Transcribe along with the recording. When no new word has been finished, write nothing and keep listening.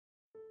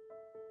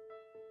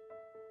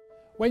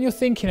When you're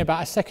thinking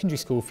about a secondary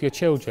school for your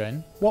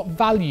children, what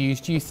values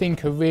do you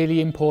think are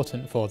really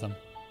important for them?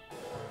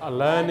 A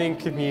learning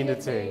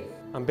community,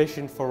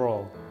 ambition for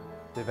all.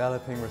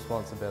 Developing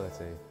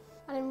responsibility.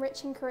 An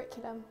enriching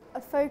curriculum.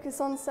 A focus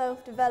on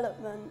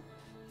self-development.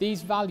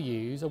 These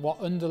values are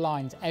what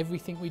underlines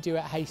everything we do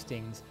at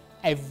Hastings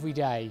every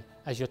day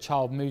as your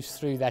child moves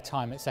through their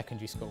time at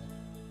secondary school.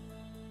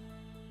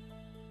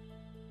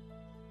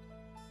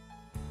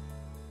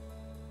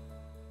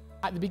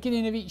 At the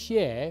beginning of each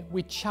year,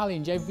 we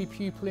challenge every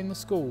pupil in the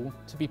school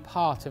to be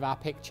part of our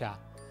picture.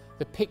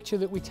 The picture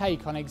that we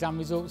take on exam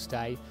results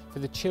day for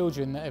the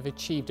children that have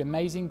achieved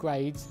amazing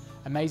grades,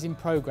 amazing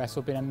progress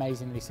or been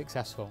amazingly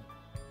successful.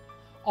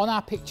 On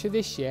our picture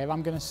this year,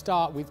 I'm going to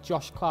start with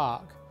Josh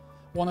Clark,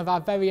 one of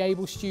our very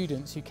able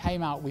students who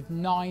came out with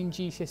 9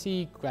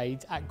 GCSE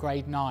grades at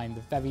grade 9,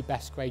 the very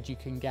best grade you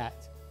can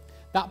get.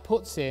 That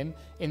puts him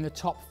in the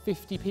top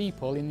 50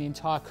 people in the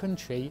entire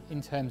country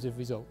in terms of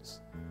results.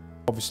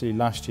 Obviously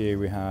last year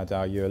we had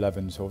our Year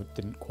 11s who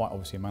didn't quite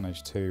obviously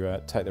manage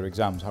to take their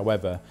exams.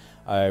 However,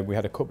 we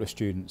had a couple of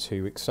students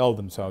who excelled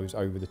themselves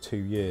over the 2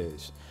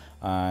 years,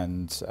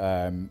 and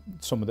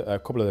a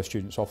couple of the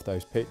students off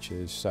those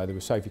pictures. So there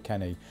was Sophie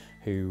Kenny,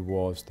 who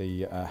was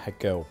the head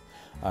girl.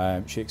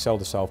 She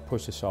excelled herself,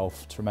 pushed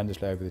herself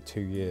tremendously over the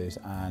 2 years,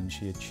 and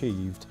she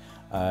achieved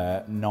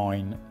over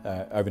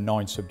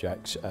 9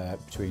 subjects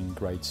between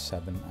grades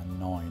 7 and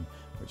 9.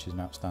 Which is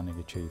an outstanding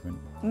achievement.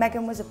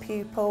 Megan was a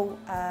pupil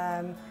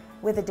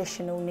with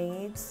additional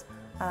needs,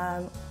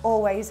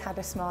 always had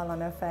a smile on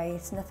her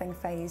face, nothing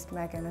fazed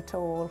Megan at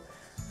all.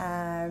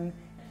 And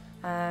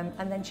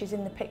then she's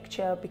in the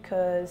picture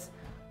because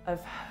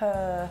of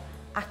her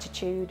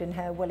attitude and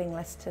her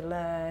willingness to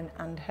learn,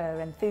 and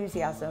her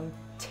enthusiasm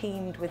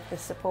teamed with the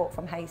support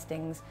from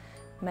Hastings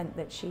meant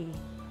that she,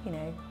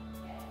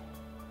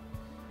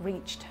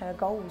 reached her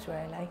goals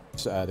really.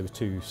 There were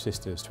 2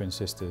 sisters, twin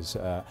sisters,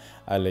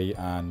 Ellie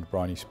and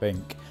Bryony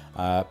Spink.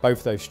 Both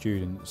of those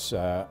students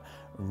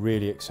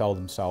really excelled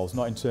themselves,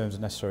 not in terms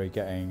of necessarily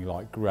getting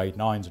like grade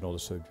 9s in all the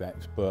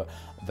subjects, but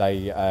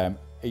they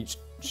each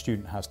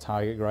student has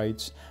target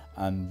grades,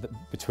 and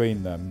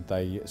between them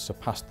they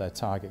surpassed their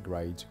target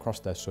grades across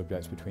their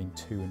subjects between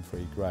 2 and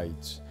 3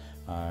 grades.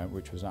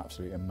 Which was an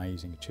absolutely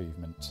amazing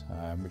achievement,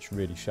 which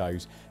really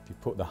shows if you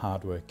put the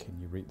hard work in,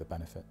 you reap the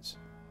benefits.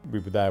 We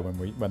were there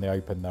when they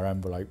opened their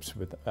envelopes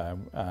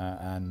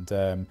and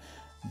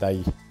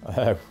they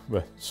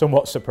were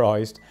somewhat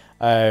surprised,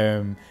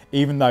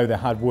 even though they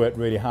had worked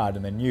really hard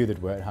and they knew they'd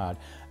worked hard.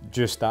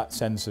 Just that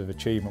sense of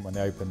achievement when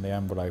they opened the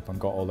envelope and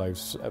got all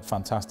those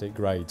fantastic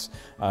grades.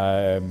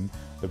 There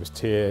was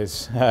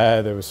tears,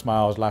 there was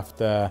smiles,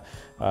 laughter,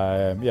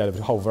 yeah, there was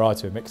a whole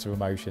variety of mix of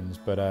emotions.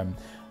 But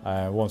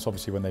once,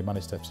 obviously, when they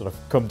managed to sort of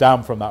come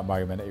down from that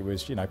moment, it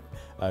was,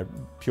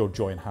 pure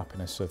joy and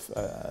happiness of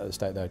the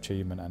state of their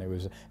achievement, and it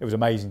was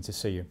amazing to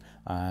see them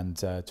and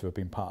to have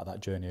been part of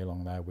that journey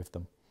along there with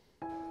them.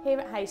 Here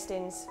at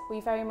Hastings, we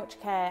very much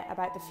care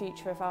about the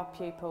future of our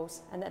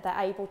pupils and that they're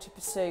able to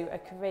pursue a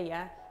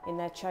career in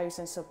their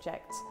chosen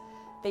subject.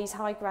 These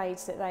high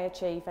grades that they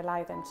achieve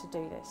allow them to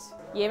do this.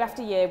 Year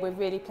after year, we're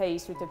really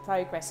pleased with the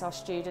progress our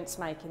students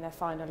make in their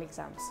final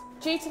exams.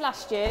 Due to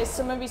last year's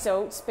summer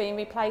results being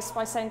replaced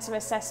by centre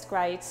assessed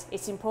grades,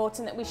 it's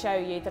important that we show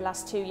you the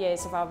last 2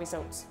 years of our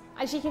results.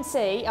 As you can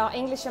see, our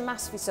English and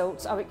Maths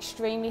results are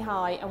extremely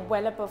high and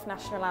well above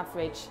national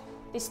average.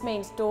 This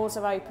means doors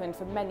are open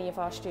for many of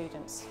our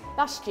students.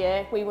 Last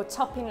year, we were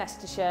top in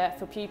Leicestershire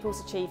for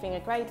pupils achieving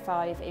a grade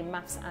 5 in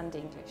Maths and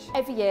English.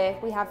 Every year,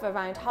 we have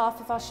around half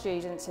of our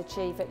students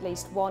achieve at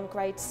least 1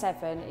 grade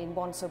 7 in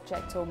one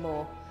subject or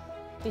more.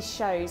 This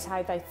shows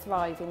how they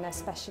thrive in their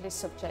specialist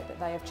subject that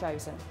they have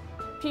chosen.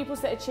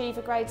 Pupils that achieve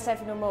a grade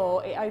 7 or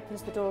more, it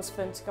opens the doors for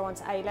them to go on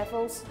to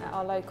A-levels at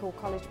our local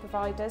college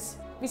providers.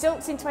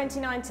 Results in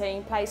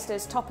 2019 placed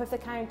us top of the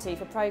county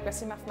for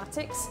progress in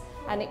mathematics,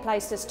 and it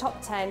placed us top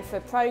 10 for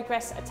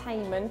progress,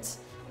 attainment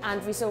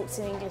and results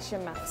in English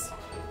and Maths.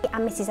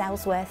 I'm Mrs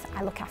Ellsworth.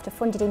 I look after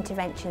funded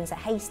interventions at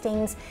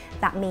Hastings.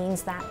 That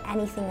means that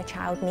anything a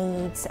child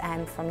needs,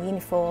 from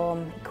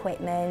uniform,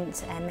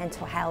 equipment,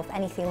 mental health,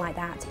 anything like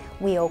that,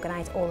 we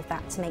organise all of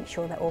that to make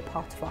sure they're all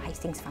part of our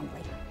Hastings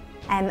family.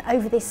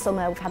 Over this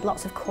summer we've had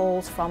lots of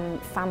calls from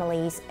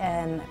families,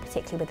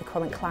 particularly with the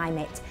current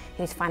climate,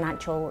 whose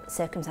financial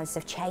circumstances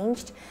have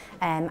changed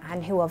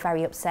and who are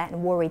very upset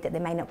and worried that they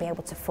may not be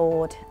able to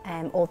afford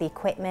all the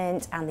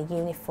equipment and the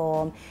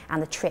uniform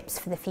and the trips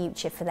for the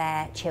future for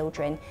their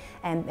children,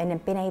 and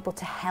have been able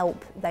to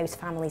help those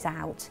families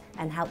out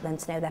and help them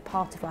to know they're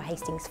part of our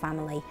Hastings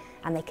family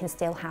and they can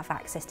still have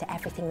access to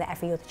everything that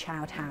every other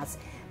child has.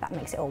 That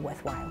makes it all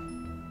worthwhile.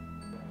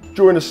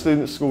 During a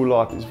student's school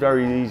life, it's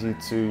very easy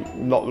to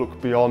not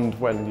look beyond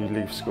when you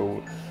leave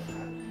school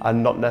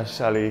and not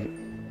necessarily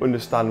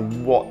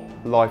understand what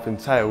life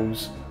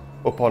entails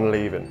upon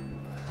leaving.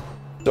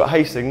 So at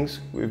Hastings,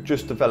 we've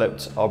just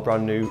developed our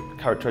brand new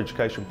character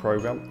education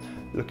programme,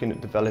 looking at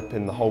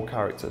developing the whole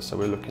character. So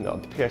we're looking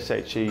at the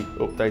PSHE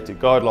updated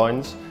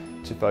guidelines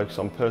to focus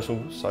on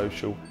personal,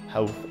 social,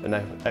 health and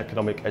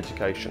economic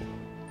education.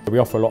 We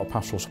offer a lot of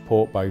pastoral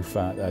support, both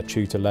at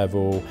tutor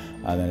level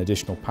and then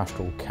additional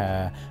pastoral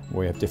care.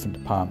 We have different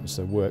departments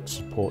that work to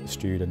support the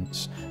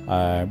students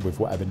with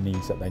whatever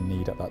needs that they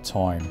need at that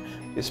time.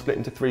 It's split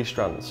into 3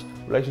 strands: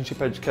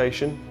 relationship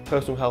education,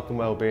 personal health and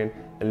well-being,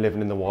 and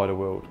living in the wider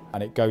world.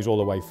 And it goes all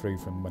the way through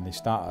from when they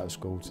start out of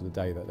school to the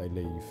day that they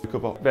leave. We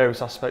cover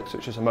various aspects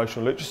such as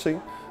emotional literacy,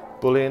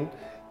 bullying,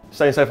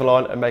 staying safe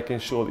online and making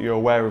sure that you're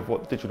aware of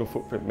what digital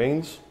footprint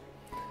means.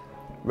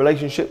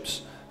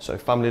 Relationships, so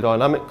family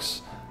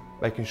dynamics,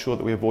 making sure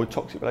that we avoid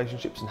toxic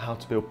relationships and how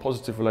to build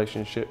positive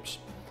relationships.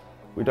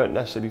 We don't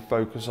necessarily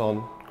focus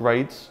on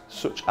grades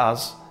such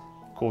as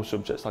core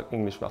subjects like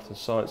English, maths and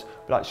science,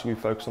 but actually we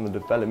focus on the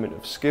development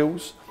of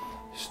skills,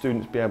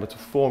 students be able to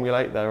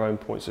formulate their own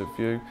points of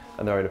view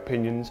and their own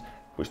opinions,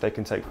 which they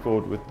can take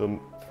forward with them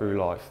through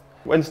life.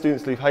 When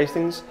students leave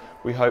Hastings,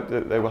 we hope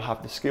that they will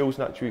have the skills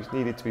and attributes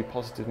needed to be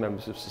positive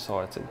members of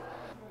society.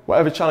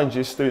 Whatever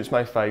challenges students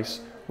may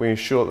face, we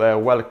ensure they are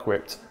well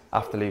equipped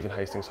after leaving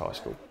Hastings High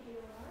School.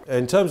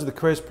 In terms of the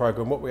careers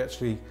programme, what we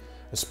actually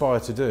aspire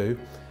to do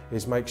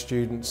is make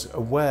students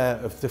aware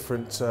of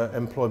different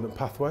employment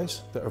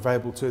pathways that are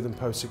available to them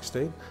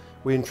post-16.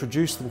 We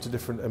introduce them to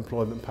different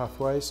employment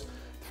pathways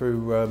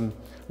through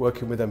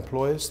working with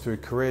employers, through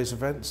careers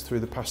events, through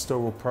the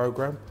pastoral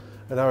programme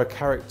and our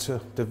character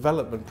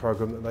development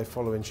programme that they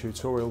follow in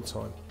tutorial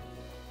time.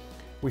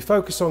 We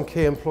focus on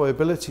key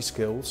employability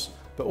skills,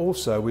 but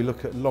also we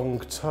look at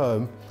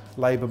long-term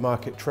labour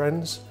market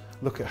trends,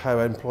 look at how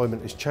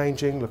employment is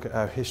changing, look at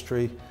our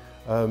history,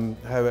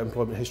 how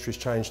employment history has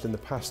changed in the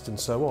past and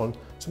so on,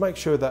 to make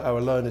sure that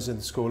our learners in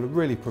the school are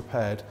really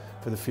prepared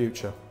for the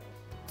future.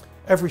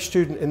 Every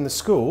student in the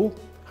school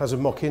has a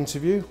mock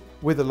interview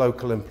with a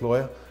local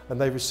employer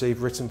and they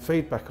receive written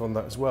feedback on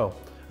that as well.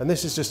 And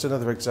this is just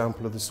another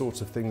example of the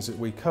sorts of things that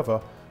we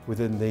cover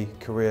within the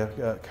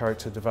Career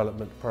Character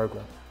Development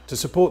Programme. To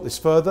support this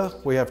further,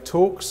 we have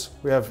talks,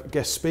 we have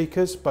guest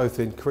speakers, both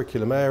in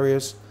curriculum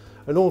areas,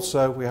 and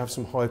also we have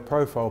some high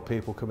profile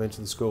people come into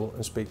the school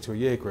and speak to a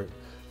year group.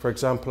 For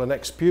example, an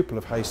ex-pupil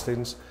of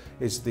Hastings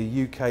is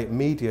the UK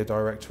Media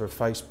Director of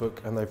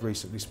Facebook, and they've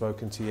recently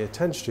spoken to Year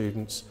 10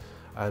 students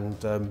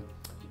and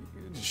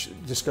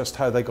discussed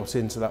how they got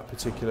into that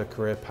particular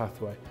career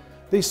pathway.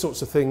 These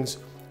sorts of things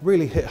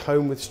really hit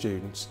home with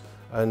students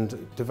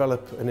and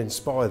develop and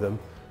inspire them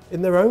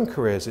in their own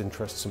careers,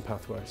 interests and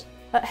pathways.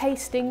 At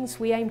Hastings,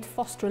 we aim to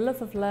foster a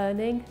love of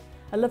learning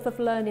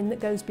that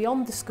goes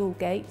beyond the school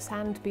gates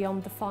and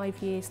beyond the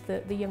 5 years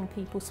that the young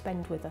people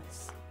spend with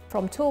us.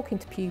 From talking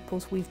to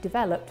pupils, we've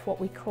developed what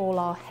we call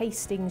our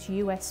Hastings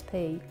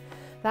USP.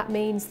 That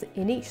means that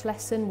in each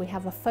lesson we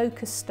have a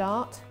focused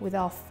start with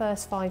our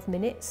first 5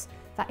 minutes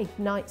that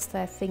ignites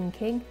their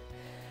thinking.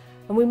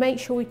 And we make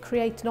sure we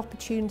create an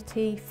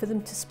opportunity for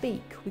them to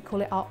speak. We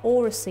call it our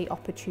oracy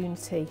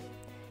opportunity.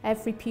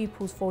 Every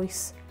pupil's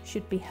voice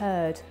should be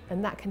heard,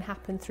 and that can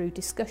happen through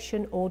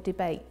discussion or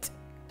debate.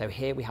 So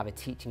here we have a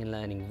teaching and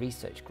learning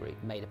research group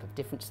made up of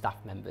different staff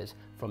members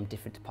from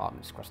different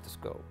departments across the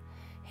school.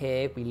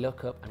 Here we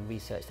look up and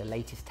research the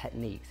latest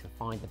techniques and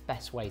find the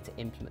best way to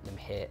implement them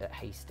here at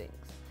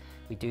Hastings.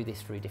 We do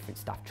this through different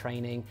staff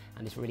training,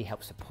 and this really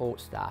helps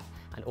support staff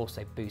and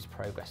also boost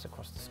progress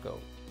across the school.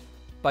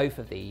 Both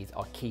of these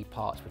are key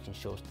parts which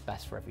ensures the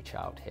best for every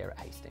child here at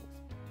Hastings.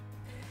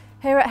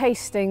 Here at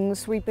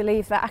Hastings, we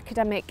believe that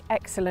academic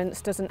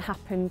excellence doesn't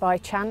happen by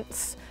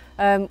chance.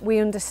 We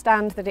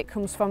understand that it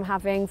comes from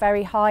having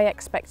very high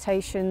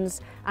expectations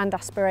and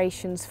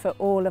aspirations for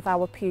all of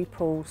our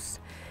pupils.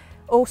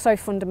 Also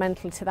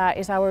fundamental to that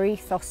is our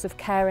ethos of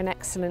care and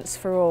excellence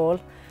for all,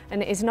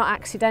 and it is not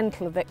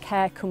accidental that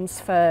care comes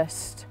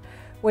first.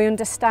 We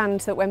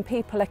understand that when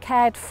people are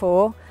cared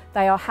for,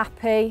 they are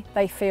happy,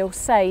 they feel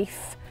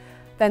safe,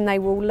 then they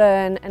will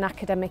learn and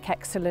academic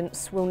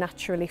excellence will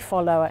naturally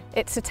follow.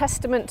 It's a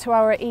testament to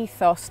our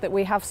ethos that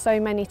we have so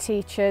many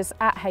teachers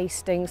at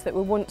Hastings that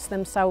were once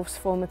themselves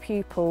former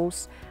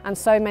pupils and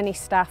so many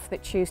staff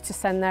that choose to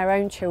send their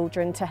own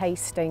children to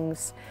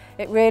Hastings.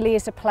 It really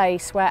is a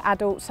place where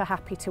adults are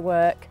happy to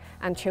work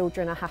and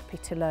children are happy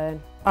to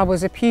learn. I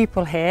was a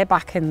pupil here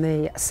back in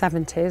the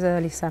 70s,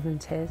 early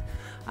 70s.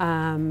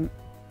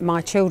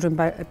 My children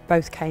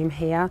both came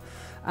here,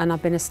 and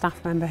I've been a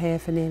staff member here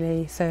for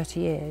nearly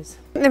 30 years.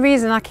 The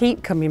reason I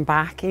keep coming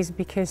back is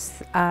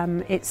because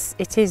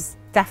it is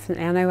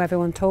definitely, I know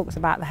everyone talks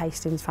about the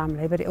Hastings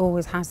family, but it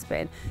always has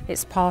been.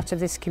 It's part of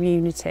this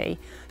community,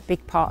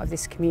 big part of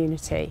this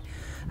community,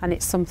 and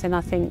it's something I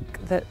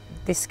think that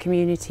this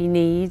community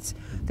needs.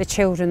 The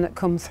children that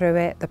come through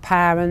it, the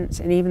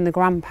parents and even the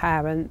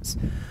grandparents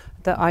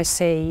that I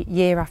see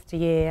year after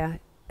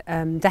year,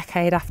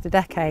 decade after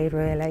decade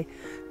really,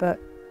 but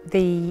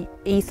the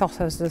ethos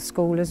of the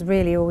school has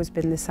really always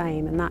been the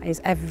same, and that is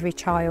every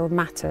child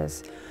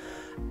matters,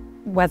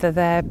 whether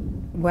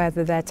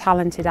they're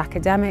talented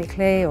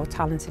academically or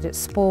talented at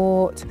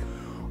sport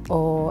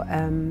or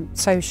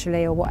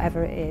socially or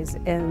whatever it is,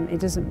 it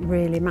doesn't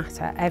really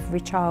matter. Every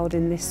child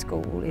in this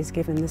school is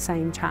given the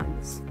same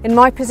chance. In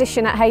my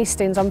position at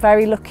Hastings, I'm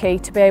very lucky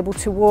to be able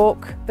to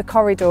walk the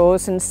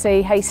corridors and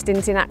see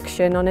Hastings in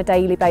action on a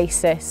daily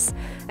basis.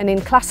 And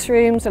in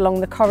classrooms, along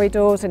the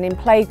corridors and in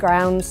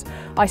playgrounds,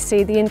 I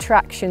see the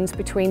interactions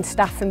between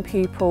staff and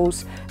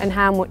pupils and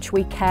how much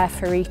we care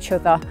for each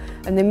other,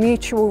 and the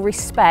mutual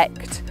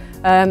respect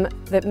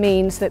that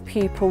means that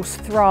pupils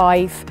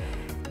thrive,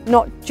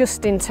 not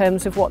just in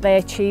terms of what they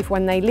achieve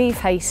when they leave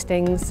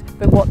Hastings,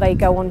 but what they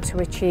go on to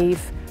achieve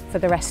for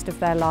the rest of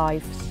their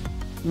lives.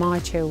 My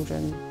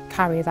children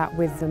carry that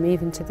with them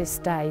even to this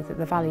day, that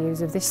the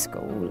values of this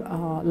school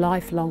are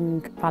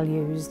lifelong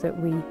values that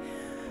we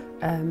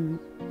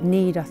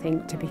need, I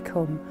think, to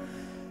become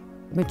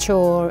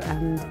mature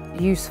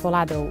and useful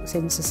adults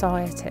in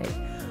society.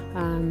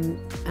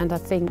 And I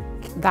think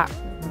that,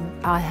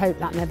 I hope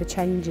that never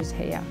changes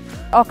here.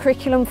 Our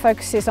curriculum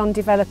focuses on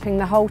developing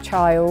the whole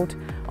child,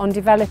 on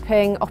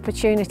developing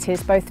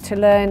opportunities both to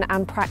learn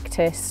and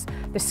practice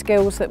the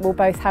skills that will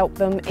both help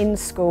them in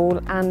school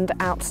and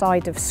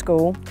outside of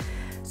school,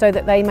 so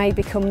that they may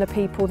become the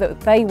people that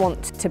they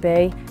want to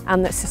be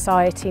and that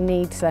society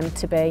needs them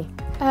to be.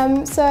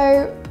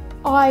 So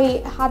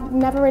I had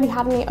never really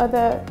had any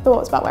other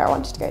thoughts about where I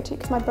wanted to go to,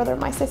 because my brother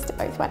and my sister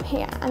both went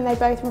here and they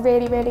both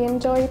really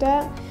enjoyed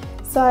it.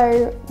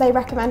 So they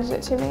recommended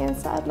it to me and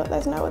said, look,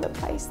 there's no other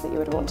place that you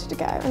would have wanted to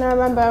go. And I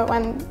remember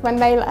when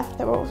they left,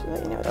 they were all,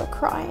 they were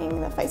crying,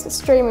 their face was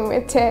streaming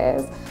with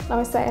tears. And I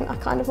was saying, I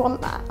kind of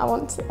want that. I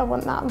want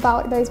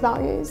that, those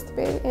values to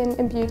be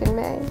imbued in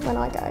me when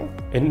I go.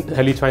 In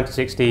early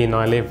 2016,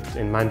 I lived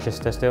in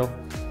Manchester still,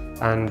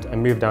 and I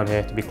moved down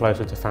here to be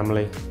closer to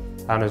family.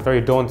 And it was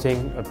very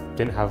daunting. I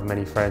didn't have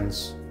many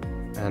friends,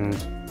 and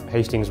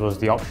Hastings was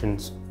the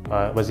options.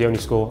 Was the only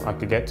school I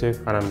could get to,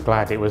 and I'm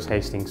glad it was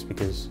Hastings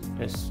because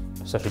it's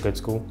such a good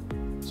school.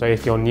 So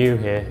if you're new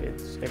here,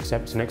 it's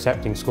an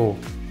accepting school.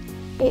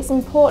 It's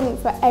important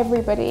for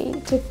everybody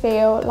to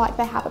feel like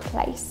they have a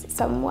place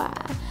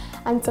somewhere,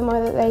 and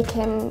somewhere that they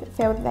can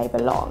feel that they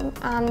belong.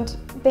 And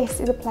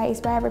this is a place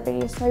where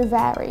everybody is so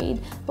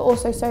varied, but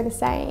also so the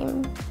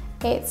same.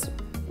 It's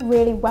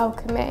really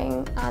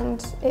welcoming,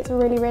 and it's a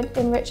really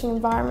enriching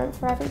environment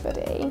for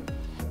everybody.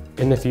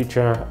 In the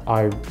future,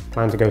 I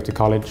plan to go to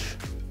college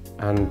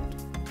and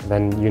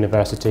then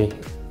university,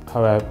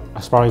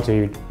 aspiring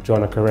to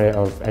join a career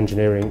of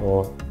engineering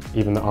or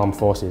even the armed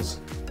forces.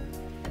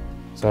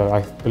 So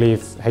I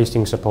believe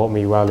Hastings support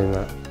me well in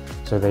that.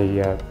 So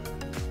they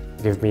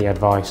give me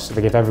advice,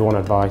 they give everyone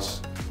advice.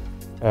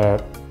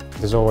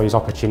 There's always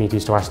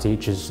opportunities to ask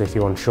teachers if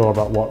you're unsure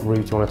about what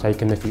route you want to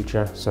take in the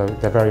future. So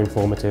they're very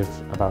informative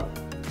about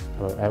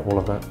all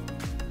of that.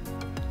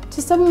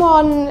 To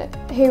someone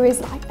who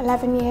is like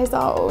 11 years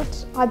old,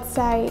 I'd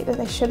say that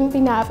they shouldn't be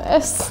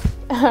nervous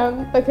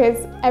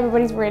because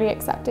everybody's really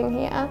accepting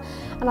here.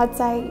 And I'd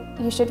say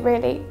you should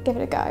really give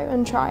it a go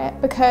and try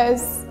it,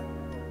 because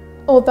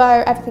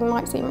although everything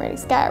might seem really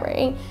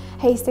scary,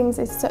 Hastings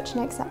is such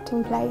an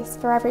accepting place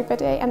for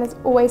everybody, and there's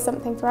always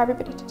something for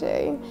everybody to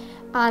do.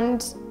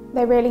 And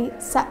it really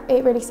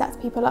sets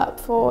people up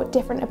for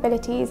different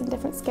abilities and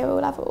different skill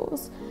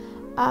levels.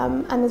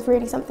 And there's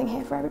really something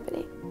here for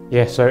everybody.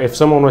 Yeah, so if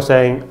someone was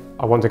saying,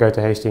 I want to go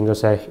to Hastings, I'd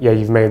say, yeah,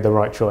 you've made the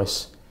right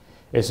choice.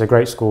 It's a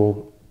great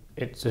school,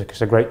 it's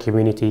a great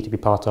community to be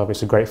part of,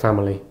 it's a great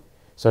family.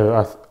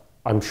 So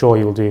I'm sure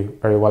you'll do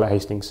very well at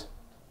Hastings.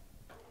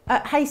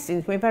 At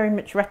Hastings, we very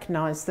much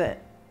recognise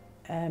that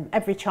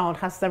every child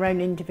has their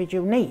own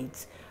individual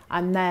needs,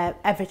 and they're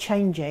ever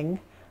changing.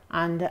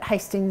 And at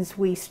Hastings,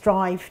 we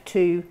strive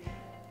to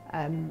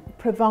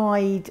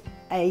provide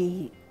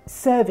a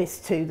service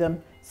to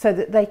them so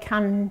that they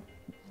can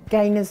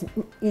gain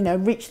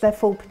reach their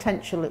full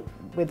potential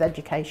with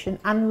education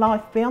and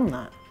life beyond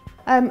that.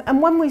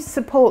 And when we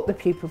support the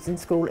pupils in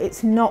school,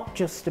 it's not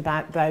just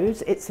about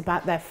those, it's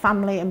about their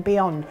family and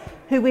beyond.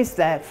 Who is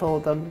there for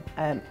them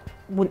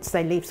once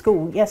they leave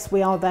school? Yes,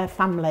 we are their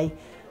family,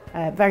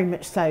 very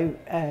much so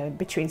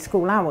between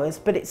school hours,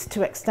 but it's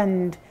to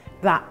extend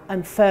that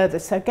and further.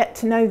 So get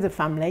to know the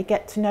family,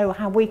 get to know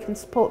how we can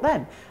support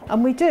them.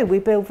 And we do, we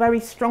build very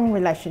strong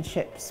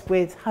relationships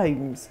with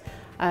homes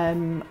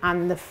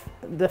and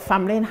the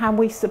family and how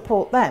we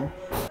support them.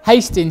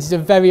 Hastings is a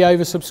very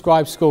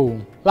oversubscribed school.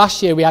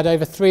 Last year we had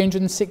over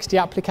 360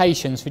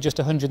 applications for just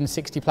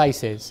 160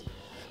 places.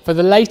 For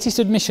the latest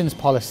admissions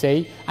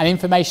policy and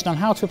information on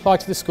how to apply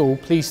to the school,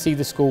 please see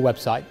the school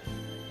website.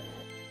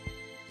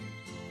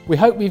 We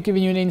hope we've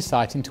given you an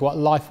insight into what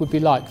life would be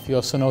like for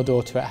your son or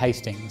daughter at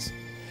Hastings.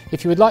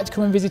 If you would like to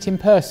come and visit in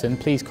person,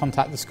 please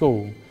contact the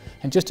school.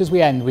 And just as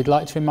we end, we'd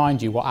like to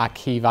remind you what our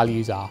key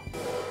values are.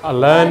 A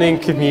learning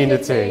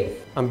community,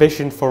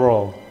 ambition for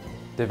all,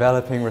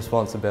 developing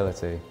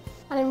responsibility,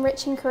 an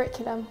enriching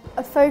curriculum,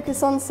 a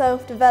focus on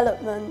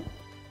self-development.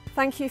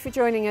 Thank you for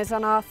joining us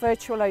on our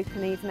virtual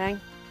open evening.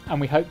 And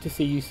we hope to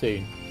see you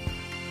soon.